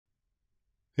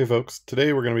Hey folks,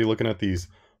 today we're going to be looking at these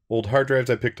old hard drives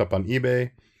I picked up on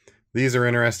eBay. These are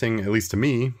interesting, at least to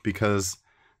me, because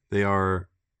they are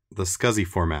the SCSI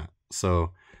format.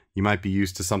 So you might be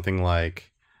used to something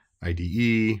like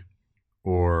IDE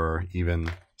or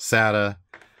even SATA.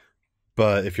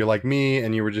 But if you're like me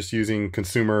and you were just using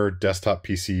consumer desktop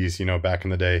PCs, back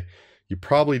in the day, you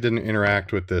probably didn't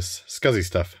interact with this SCSI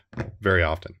stuff very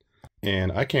often.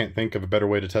 And I can't think of a better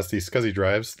way to test these SCSI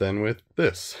drives than with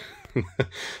this.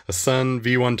 A Sun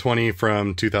V120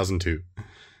 from 2002.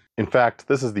 In fact,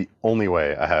 this is the only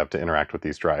way I have to interact with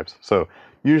these drives. So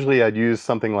usually I'd use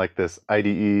something like this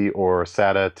IDE or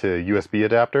SATA to USB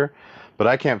adapter, but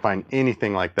I can't find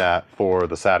anything like that for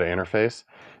the SATA interface.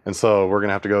 And so we're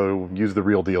gonna have to go use the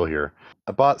real deal here.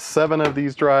 I bought 7 of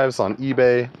these drives on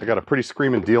eBay. I got a pretty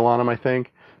screaming deal on them, I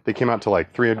think. They came out to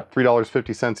like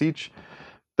 $3.50 each.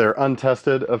 They're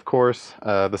untested, of course.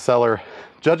 The seller,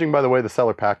 judging by the way the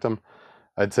seller packed them,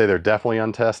 I'd say they're definitely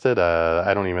untested.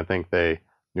 I don't even think they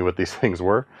knew what these things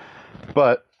were.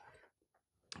 But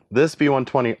this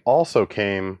V120 also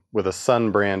came with a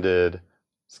Sun-branded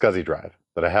SCSI drive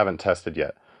that I haven't tested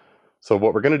yet. So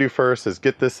what we're going to do first is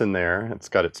get this in there. It's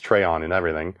got its tray on and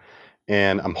everything.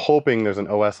 And I'm hoping there's an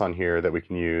OS on here that we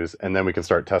can use, and then we can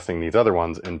start testing these other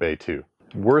ones in Bay 2.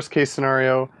 Worst case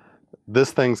scenario,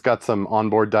 this thing's got some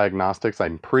onboard diagnostics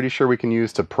I'm pretty sure we can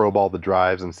use to probe all the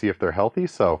drives and see if they're healthy.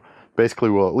 So basically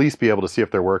we'll at least be able to see if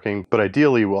they're working, but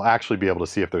ideally we'll actually be able to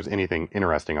see if there's anything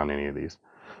interesting on any of these.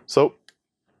 So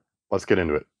let's get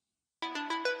into it.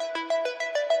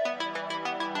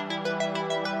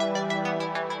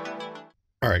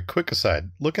 All right, quick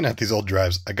aside, looking at these old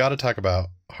drives, I got to talk about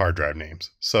hard drive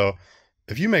names. So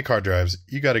if you make hard drives,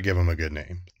 you got to give them a good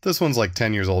name. This one's like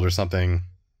 10 years old or something.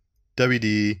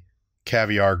 WD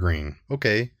Caviar Green.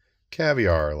 Okay,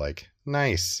 caviar, like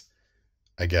nice,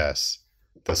 I guess.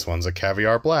 This one's a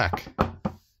Caviar Black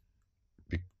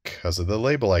because of the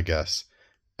label, I guess.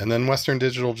 And then Western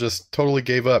Digital just totally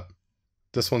gave up.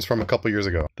 This one's from a couple years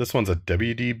ago. This one's a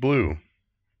WD Blue,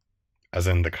 as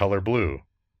in the color blue.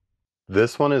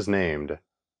 This one is named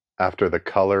after the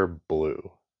color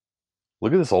blue.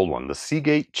 Look at this old one, the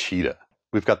Seagate Cheetah.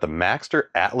 We've got the Maxtor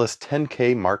Atlas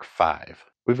 10K Mark V.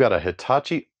 We've got a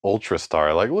Hitachi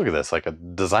Ultrastar. Like, look at this, like a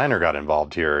designer got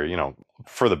involved here,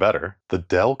 for the better. The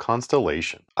Dell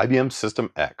Constellation. IBM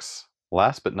System X.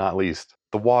 Last but not least,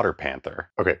 the Water Panther.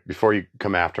 Okay, before you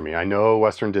come after me, I know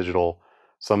Western Digital,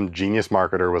 some genius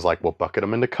marketer was like, we'll bucket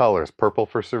them into colors. Purple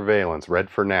for surveillance, red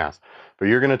for NAS. But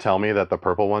you're going to tell me that the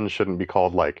purple one shouldn't be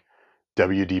called like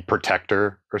WD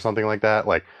Protector or something like that?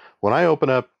 Like, when I open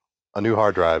up a new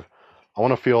hard drive, I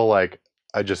want to feel like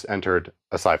I just entered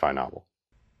a sci-fi novel.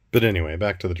 But anyway,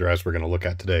 back to the drives we're going to look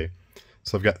at today.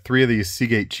 So I've got 3 of these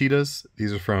Seagate Cheetahs.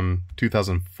 These are from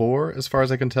 2004, as far as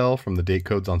I can tell, from the date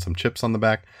codes on some chips on the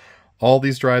back. All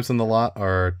these drives in the lot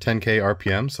are 10K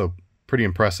RPM, so pretty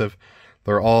impressive.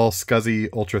 They're all SCSI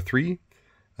Ultra 3.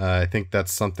 I think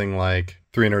that's something like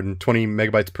 320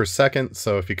 megabytes per second.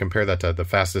 So if you compare that to the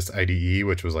fastest IDE,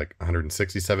 which was like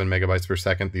 167 megabytes per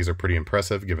second, these are pretty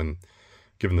impressive given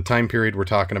the time period we're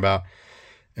talking about.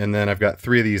 And then I've got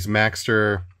 3 of these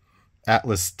Maxtor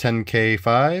Atlas 10K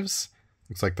 5s.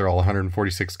 Looks like they're all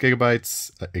 146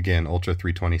 gigabytes. Again, Ultra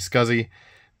 320 SCSI.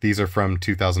 These are from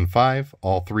 2005.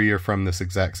 All 3 are from this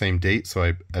exact same date,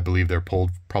 so I believe they're pulled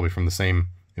probably from the same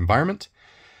environment.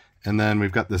 And then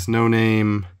we've got this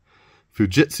no-name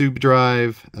Fujitsu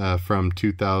drive from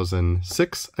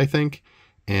 2006, I think.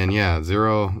 And yeah,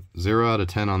 0 out of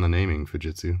 10 on the naming,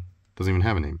 Fujitsu. Doesn't even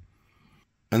have a name.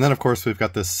 And then, of course, we've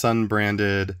got this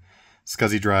Sun-branded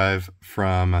SCSI drive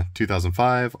from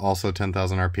 2005, also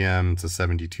 10,000 RPM. It's a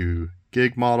 72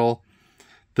 gig model.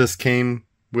 This came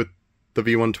with the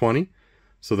V120.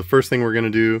 So the first thing we're going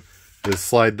to do is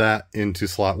slide that into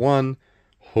slot 1.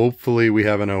 Hopefully we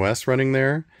have an OS running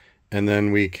there. And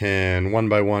then we can one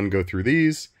by one go through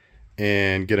these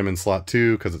and get them in slot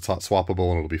 2 because it's hot swappable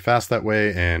and it'll be fast that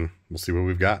way. And we'll see what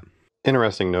we've got.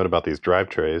 Interesting note about these drive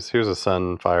trays. Here's a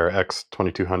Sunfire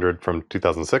X2200 from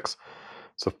 2006.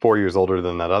 So 4 years older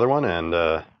than that other one. And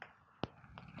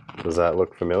does that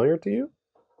look familiar to you?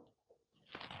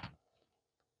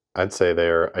 I'd say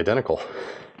they're identical,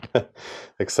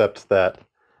 except that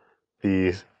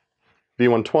the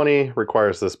V120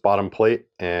 requires this bottom plate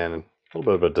and a little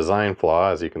bit of a design flaw,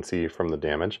 as you can see from the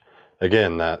damage.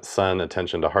 Again, that Sun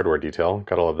attention to hardware detail,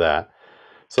 got all of that.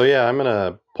 So yeah, I'm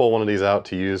gonna pull one of these out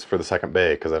to use for the second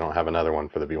bay because I don't have another one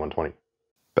for the V120.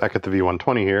 Back at the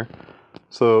V120 here.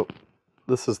 So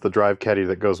this is the drive caddy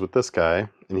that goes with this guy,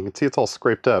 and you can see it's all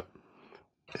scraped up.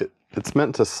 It's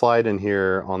meant to slide in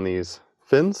here on these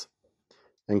fins,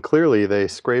 and clearly they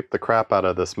scraped the crap out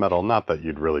of this metal. Not that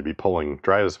you'd really be pulling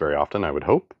drives very often, I would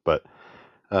hope, but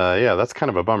yeah, that's kind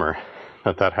of a bummer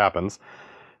that happens.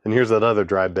 And here's that other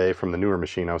drive bay from the newer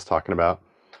machine I was talking about.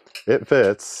 It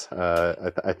fits.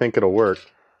 I think it'll work,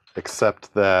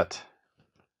 except that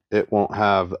it won't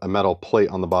have a metal plate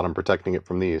on the bottom protecting it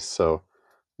from these. So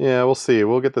yeah, we'll see.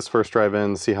 We'll get this first drive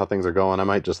in, see how things are going. I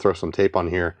might just throw some tape on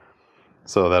here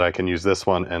so that I can use this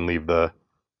one and leave the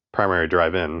primary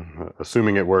drive in,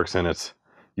 assuming it works and it's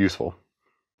useful.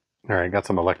 All right, got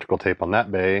some electrical tape on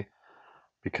that bay,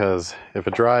 because if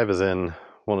a drive is in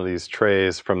one of these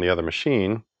trays from the other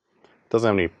machine, it doesn't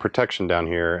have any protection down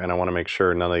here, and I want to make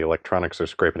sure none of the electronics are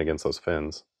scraping against those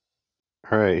fins.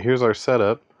 All right, here's our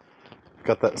setup.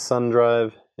 Got that Sun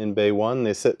drive in bay 1.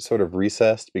 They sit sort of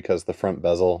recessed because the front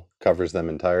bezel covers them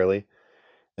entirely.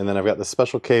 And then I've got this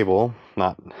special cable,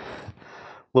 not a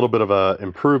little bit of a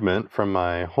improvement from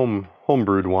my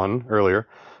homebrewed one earlier.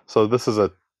 So this is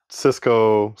a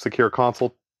Cisco secure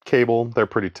console cable. They're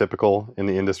pretty typical in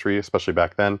the industry, especially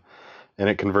back then. And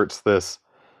it converts this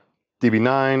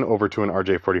DB9 over to an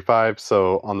RJ45.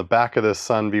 So on the back of this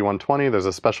Sun V120, there's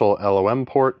a special LOM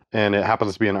port, and it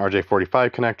happens to be an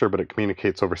RJ45 connector, but it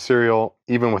communicates over serial.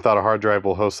 Even without a hard drive,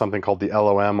 we'll host something called the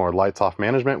LOM, or lights off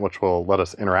management, which will let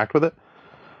us interact with it.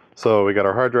 So we got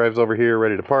our hard drives over here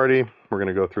ready to party. We're going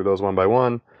to go through those one by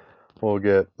one. We'll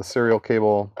get the serial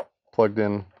cable plugged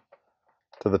in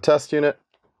to the test unit,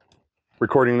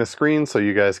 recording the screen so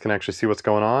you guys can actually see what's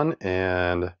going on,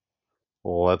 and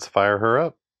let's fire her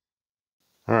up.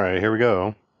 All right, here we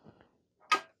go.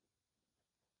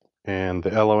 And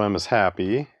the LOM is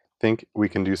happy. I think we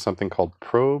can do something called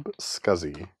probe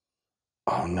SCSI.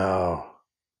 Oh no,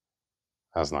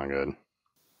 that's not good.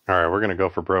 All right, we're going to go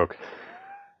for broke.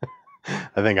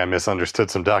 I think I misunderstood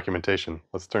some documentation.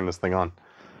 Let's turn this thing on.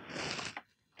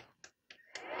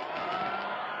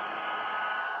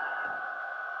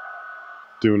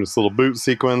 Doing this little boot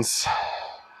sequence.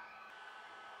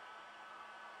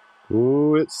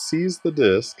 Ooh, it sees the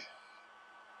disk.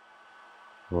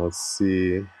 Let's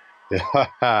see.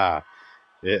 Yeah,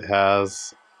 it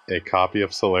has a copy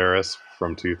of Solaris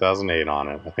from 2008 on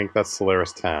it. I think that's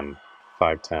Solaris 10,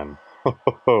 510.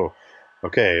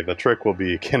 Okay, the trick will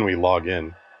be, can we log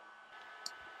in?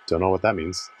 Don't know what that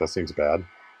means. That seems bad.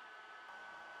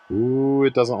 Ooh,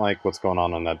 it doesn't like what's going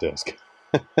on that disk.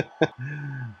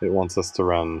 It wants us to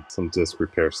run some disk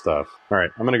repair stuff. All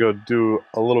right, I'm going to go do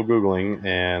a little Googling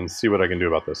and see what I can do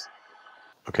about this.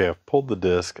 Okay, I've pulled the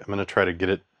disk. I'm going to try to get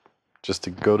it just to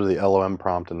go to the LOM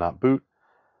prompt and not boot,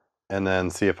 and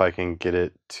then see if I can get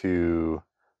it to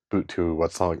boot to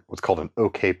what's called an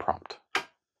OK prompt.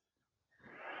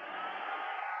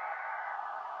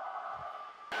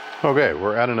 Okay,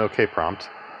 we're at an OK prompt.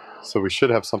 So we should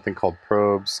have something called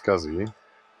probe SCSI.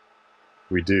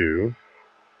 We do.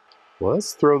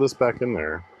 Let's throw this back in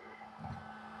there.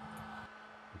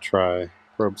 Try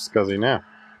probe SCSI now.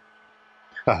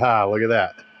 Haha, look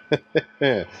at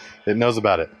that. It knows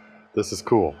about it. This is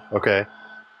cool. Okay,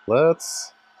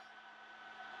 let's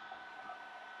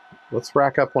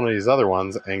rack up one of these other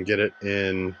ones and get it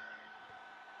in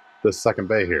this second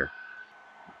bay here.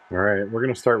 All right, we're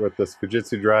going to start with this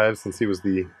Fujitsu drive since he was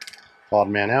the odd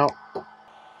man out.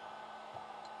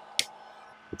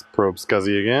 Let's probe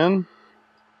SCSI again.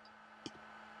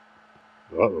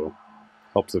 Uh-oh.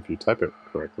 Helps if you type it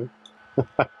correctly.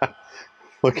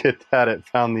 Look at that, it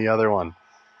found the other one.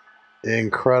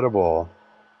 Incredible.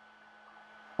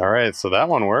 All right, so that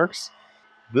one works.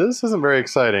 This isn't very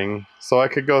exciting, so I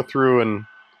could go through and,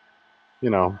 you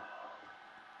know,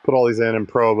 put all these in and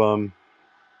probe them.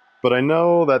 But I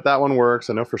know that one works.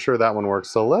 I know for sure that one works.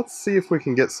 So let's see if we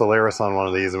can get Solaris on one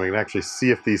of these and we can actually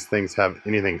see if these things have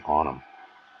anything on them.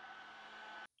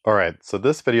 All right, so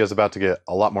this video is about to get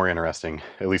a lot more interesting,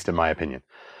 at least in my opinion.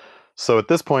 So at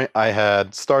this point, I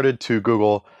had started to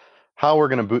Google how we're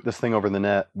going to boot this thing over the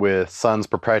net with Sun's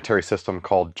proprietary system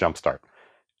called JumpStart.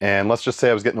 And let's just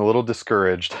say I was getting a little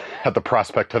discouraged at the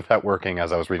prospect of that working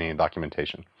as I was reading the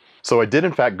documentation. So I did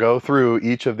in fact go through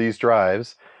each of these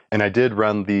drives, and I did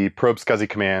run the probe SCSI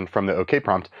command from the OK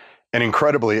prompt, and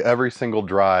incredibly, every single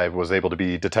drive was able to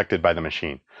be detected by the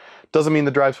machine. Doesn't mean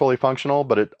the drive's fully functional,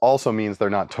 but it also means they're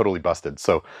not totally busted.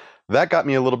 So that got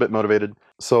me a little bit motivated.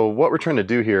 So what we're trying to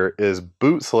do here is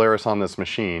boot Solaris on this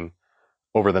machine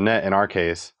over the net in our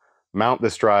case, mount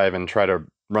this drive and try to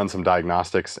run some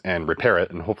diagnostics and repair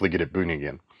it and hopefully get it booting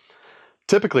again.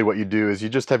 Typically what you do is you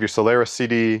just have your Solaris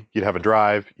CD, you'd have a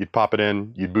drive, you'd pop it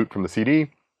in, you'd boot from the CD,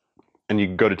 and you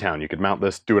could go to town. You could mount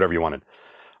this, do whatever you wanted.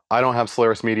 I don't have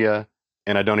Solaris media,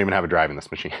 and I don't even have a drive in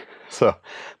this machine. So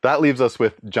that leaves us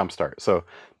with JumpStart. So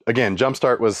Again,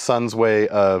 JumpStart was Sun's way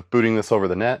of booting this over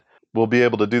the net. We'll be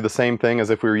able to do the same thing as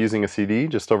if we were using a CD,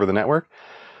 just over the network.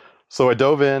 So I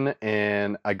dove in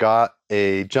and I got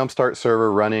a JumpStart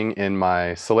server running in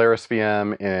my Solaris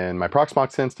VM in my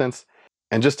Proxmox instance.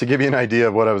 And just to give you an idea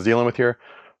of what I was dealing with here,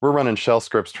 we're running shell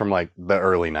scripts from like the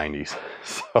early 90s.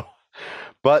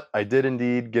 But I did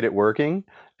indeed get it working.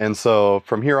 And so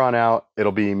from here on out,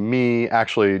 it'll be me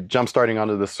actually jump starting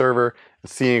onto the server and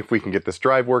seeing if we can get this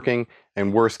drive working.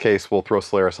 And worst case, we'll throw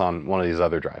Solaris on one of these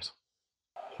other drives.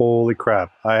 Holy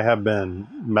crap. I have been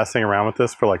messing around with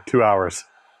this for like 2 hours.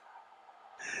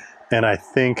 And I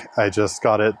think I just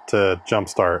got it to jump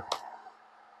start.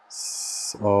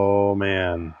 Oh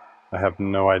man, I have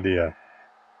no idea.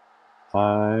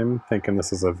 I'm thinking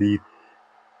this is a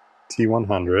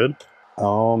VT100.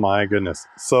 Oh my goodness.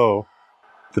 So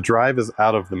the drive is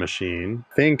out of the machine.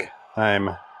 I think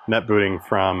I'm net booting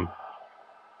from,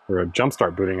 or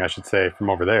JumpStart booting, I should say, from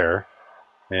over there.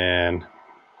 And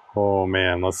oh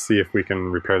man, let's see if we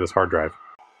can repair this hard drive.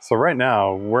 So right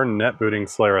now we're net booting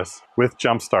Solaris with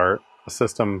JumpStart, a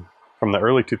system from the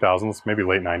early 2000s, maybe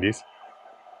late 90s.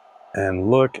 And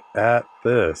look at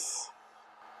this.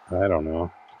 I don't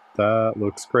know. That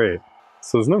looks great.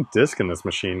 So there's no disk in this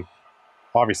machine.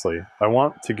 Obviously, I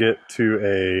want to get to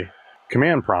a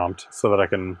command prompt so that I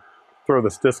can throw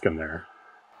this disk in there.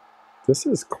 This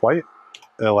is quite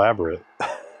elaborate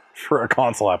for a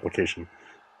console application.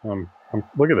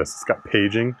 Look at this, it's got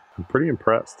paging. I'm pretty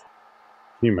impressed.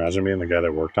 Can you imagine being the guy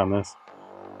that worked on this?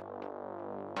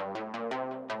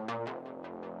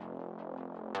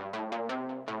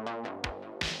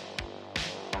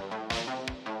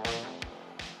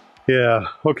 Yeah,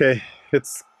 okay,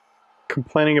 it's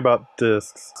complaining about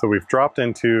disks. So we've dropped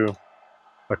into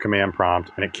a command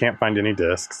prompt and it can't find any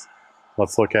disks.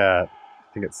 Let's look at,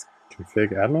 I think it's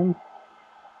config admin.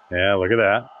 Yeah, look at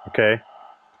that. Okay,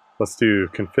 let's do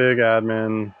config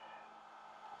admin,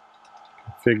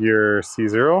 configure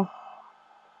C0.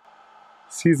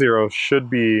 C0 should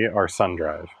be our Sun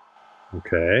drive.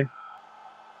 Okay.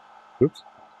 Oops.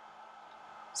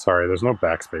 Sorry, there's no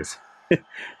backspace.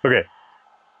 Okay.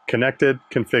 Connected,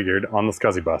 configured on the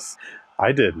SCSI bus.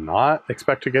 I did not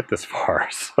expect to get this far.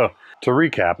 So to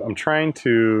recap, I'm trying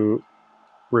to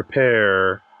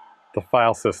repair the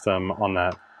file system on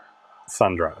that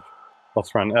Sun drive.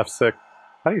 Let's run F6.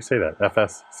 How do you say that?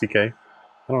 FSCK?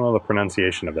 I don't know the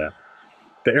pronunciation of that.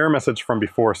 The error message from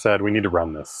before said we need to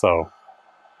run this, so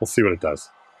we'll see what it does.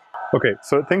 Okay,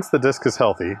 so it thinks the disk is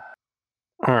healthy.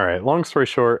 All right, long story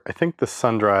short, I think the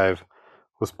Sun drive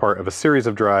was part of a series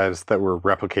of drives that were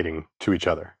replicating to each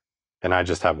other. And I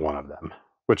just have one of them,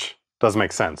 which does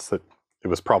make sense that it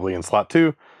was probably in slot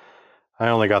 2. I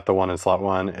only got the one in slot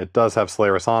 1. It does have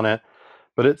Solaris on it,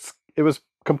 but it was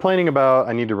complaining about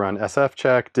I need to run SF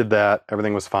check, did that,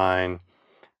 everything was fine.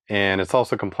 And it's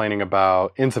also complaining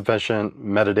about insufficient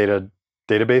metadata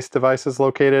database devices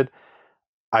located.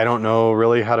 I don't know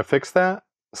really how to fix that,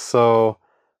 so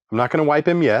I'm not going to wipe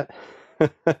him yet.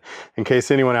 In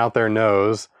case anyone out there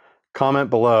knows,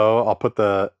 comment below. I'll put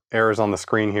the errors on the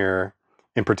screen here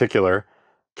in particular.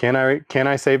 Can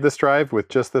I save this drive with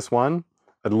just this one?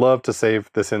 I'd love to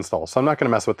save this install, so I'm not going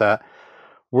to mess with that.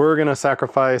 We're going to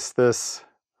sacrifice this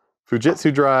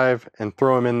Fujitsu drive and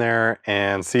throw him in there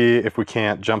and see if we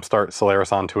can't jumpstart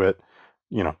Solaris onto it,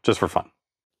 you know, just for fun.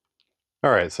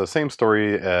 All right, so same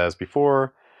story as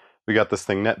before. We got this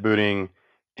thing net booting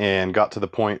and got to the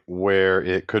point where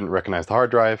it couldn't recognize the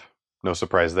hard drive. No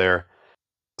surprise there.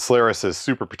 Solaris is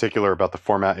super particular about the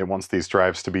format it wants these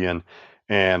drives to be in,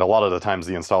 and a lot of the times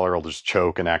the installer will just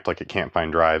choke and act like it can't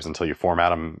find drives until you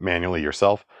format them manually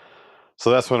yourself.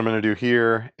 So that's what I'm going to do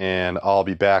here, and I'll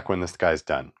be back when this guy's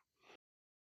done.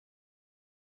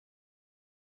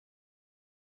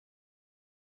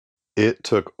 It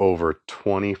took over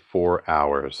 24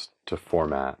 hours to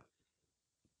format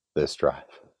this drive.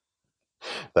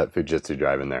 That Fujitsu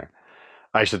drive in there.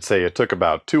 I should say it took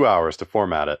about 2 hours to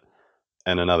format it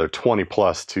and another 20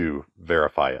 plus to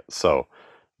verify it. So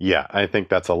yeah, I think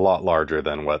that's a lot larger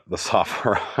than what the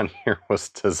software on here was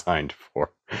designed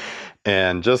for.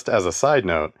 And just as a side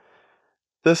note,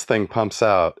 this thing pumps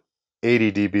out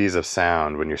 80 dBs of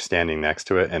sound when you're standing next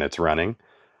to it and it's running.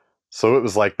 So it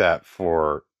was like that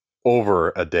for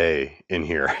over a day in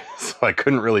here. So I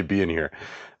couldn't really be in here.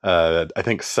 I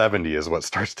think 70 is what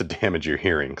starts to damage your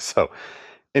hearing. So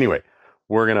anyway,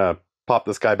 we're gonna pop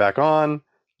this guy back on,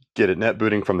 get it net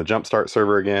booting from the JumpStart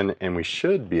server again, and we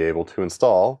should be able to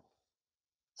install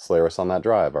Solaris on that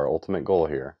drive, our ultimate goal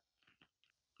here.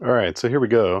 All right, so here we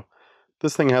go.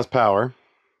 This thing has power,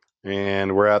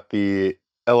 and we're at the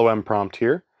LOM prompt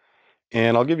here.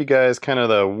 And I'll give you guys kind of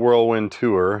the whirlwind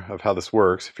tour of how this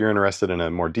works. If you're interested in a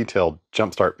more detailed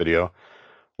JumpStart video,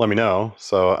 let me know.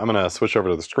 So I'm going to switch over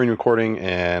to the screen recording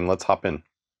and let's hop in.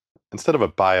 Instead of a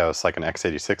BIOS like an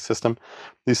x86 system,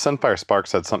 these Sunfire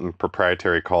Sparks had something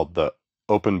proprietary called the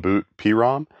Open Boot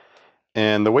PROM.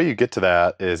 And the way you get to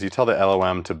that is you tell the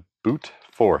LOM to boot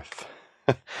forth.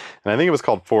 And I think it was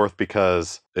called forth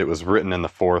because it was written in the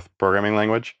Forth programming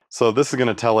language. So this is going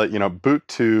to tell it, boot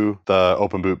to the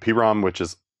Open Boot PROM, which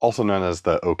is also known as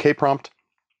the OK prompt,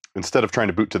 instead of trying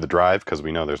to boot to the drive, because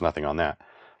we know there's nothing on that.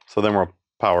 So then we'll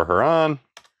power her on.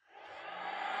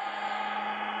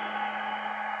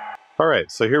 All right,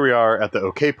 so here we are at the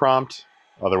OK prompt,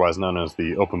 otherwise known as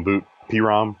the Open Boot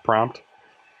PROM prompt.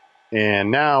 And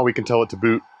now we can tell it to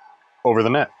boot over the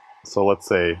net. So let's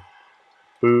say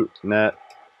boot net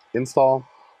install.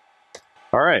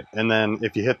 All right, and then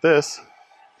if you hit this,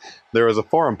 there was a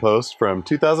forum post from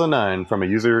 2009 from a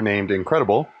user named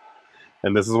Incredible,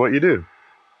 and this is what you do.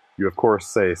 You of course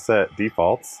say set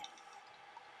defaults,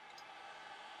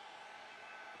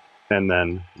 and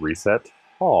then reset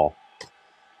all.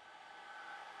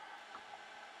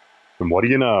 And what do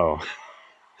you know?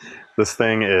 This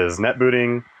thing is net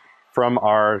booting from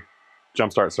our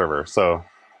JumpStart server. So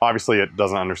obviously it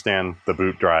doesn't understand the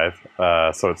boot drive,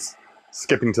 so it's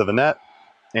skipping to the net.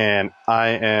 And I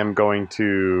am going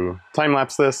to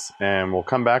time-lapse this, and we'll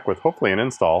come back with hopefully an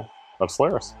install of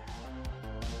Solaris.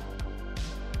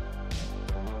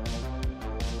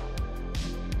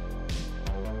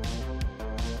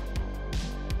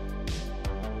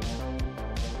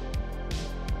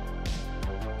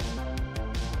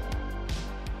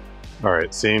 All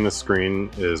right, seeing the screen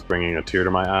is bringing a tear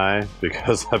to my eye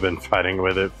because I've been fighting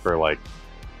with it for like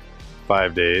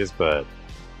 5 days, but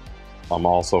I'm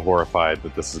also horrified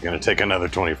that this is going to take another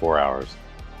 24 hours.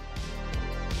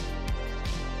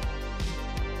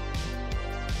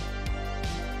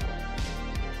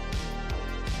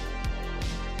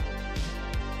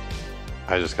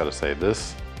 I just got to say,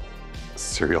 this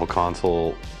serial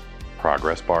console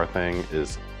progress bar thing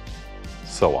is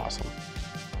so awesome.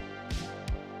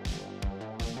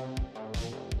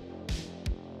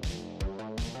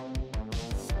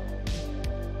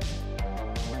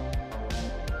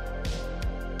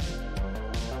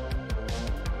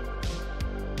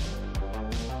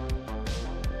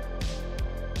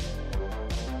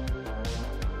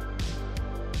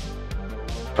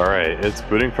 Alright, it's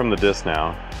booting from the disk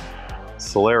now.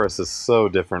 Solaris is so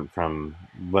different from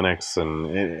Linux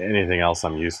and anything else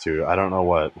I'm used to. I don't know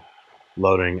what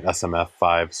loading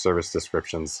SMF5 service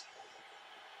descriptions,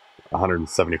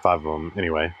 175 of them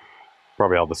anyway,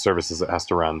 probably all the services it has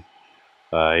to run.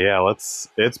 Yeah,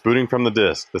 it's booting from the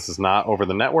disk. This is not over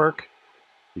the network.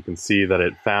 You can see that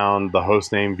it found the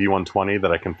hostname v120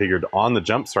 that I configured on the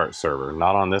JumpStart server,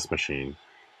 not on this machine.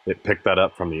 It picked that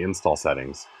up from the install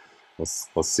settings.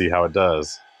 Let's see how it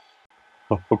does.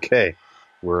 Okay,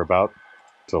 we're about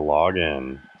to log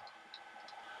in.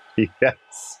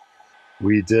 Yes,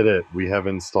 we did it. We have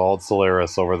installed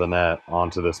Solaris over the net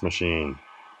onto this machine.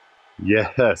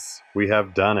 Yes, we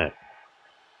have done it.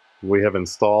 We have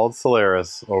installed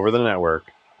Solaris over the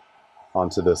network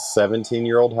onto this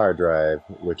 17-year-old hard drive,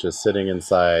 which is sitting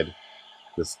inside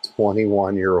this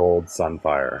 21-year-old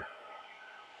Sunfire.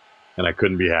 And I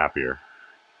couldn't be happier.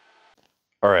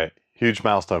 All right. Huge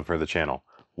milestone for the channel.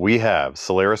 We have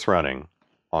Solaris running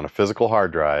on a physical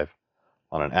hard drive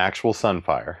on an actual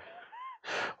Sunfire.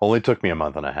 Only took me a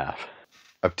month and a half.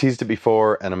 I've teased it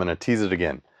before and I'm going to tease it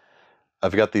again.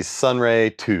 I've got these Sunray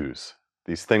 2s,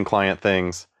 these thin client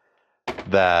things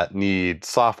that need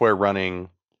software running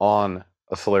on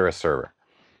a Solaris server.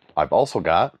 I've also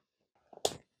got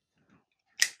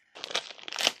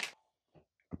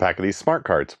a pack of these smart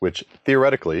cards, which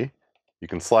theoretically you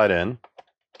can slide in.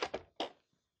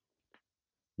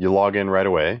 You log in right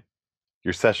away,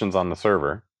 your session's on the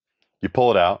server, you pull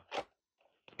it out,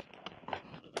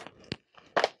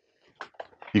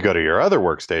 you go to your other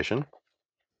workstation,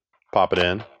 pop it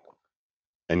in,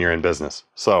 and you're in business.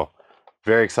 So,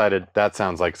 very excited. That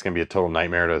sounds like it's going to be a total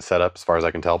nightmare to set up as far as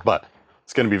I can tell, but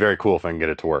it's going to be very cool if I can get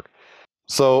it to work.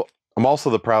 So, I'm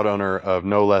also the proud owner of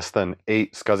no less than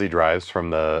 8 SCSI drives from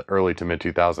the early to mid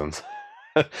 2000s.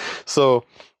 So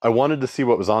I wanted to see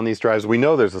what was on these drives. We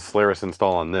know there's a Solaris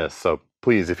install on this, so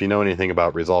please, if you know anything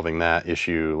about resolving that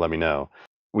issue, let me know.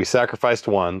 We sacrificed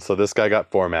one, so this guy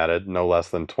got formatted no less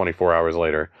than 24 hours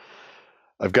later.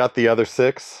 I've got the other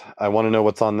 6. I want to know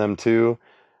what's on them too.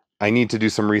 I need to do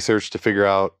some research to figure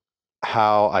out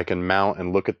how I can mount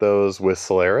and look at those with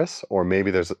Solaris, or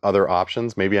maybe there's other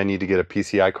options. Maybe I need to get a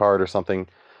PCI card or something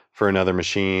for another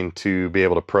machine to be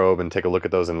able to probe and take a look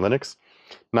at those in Linux.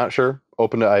 Not sure,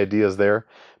 open to ideas there,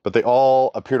 but they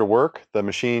all appear to work. The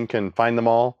machine can find them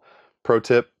all. Pro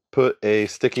tip, put a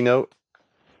sticky note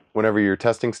whenever you're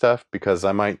testing stuff, because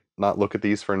I might not look at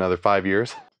these for another 5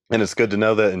 years. And it's good to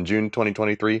know that in June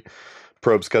 2023,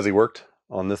 Probe SCSI worked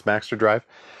on this Maxter drive.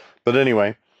 But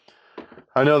anyway,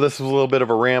 I know this was a little bit of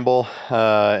a ramble,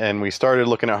 and we started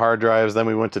looking at hard drives, then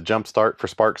we went to JumpStart for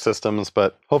Spark systems,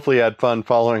 but hopefully you had fun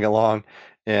following along.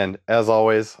 And as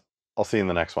always, I'll see you in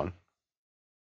the next one.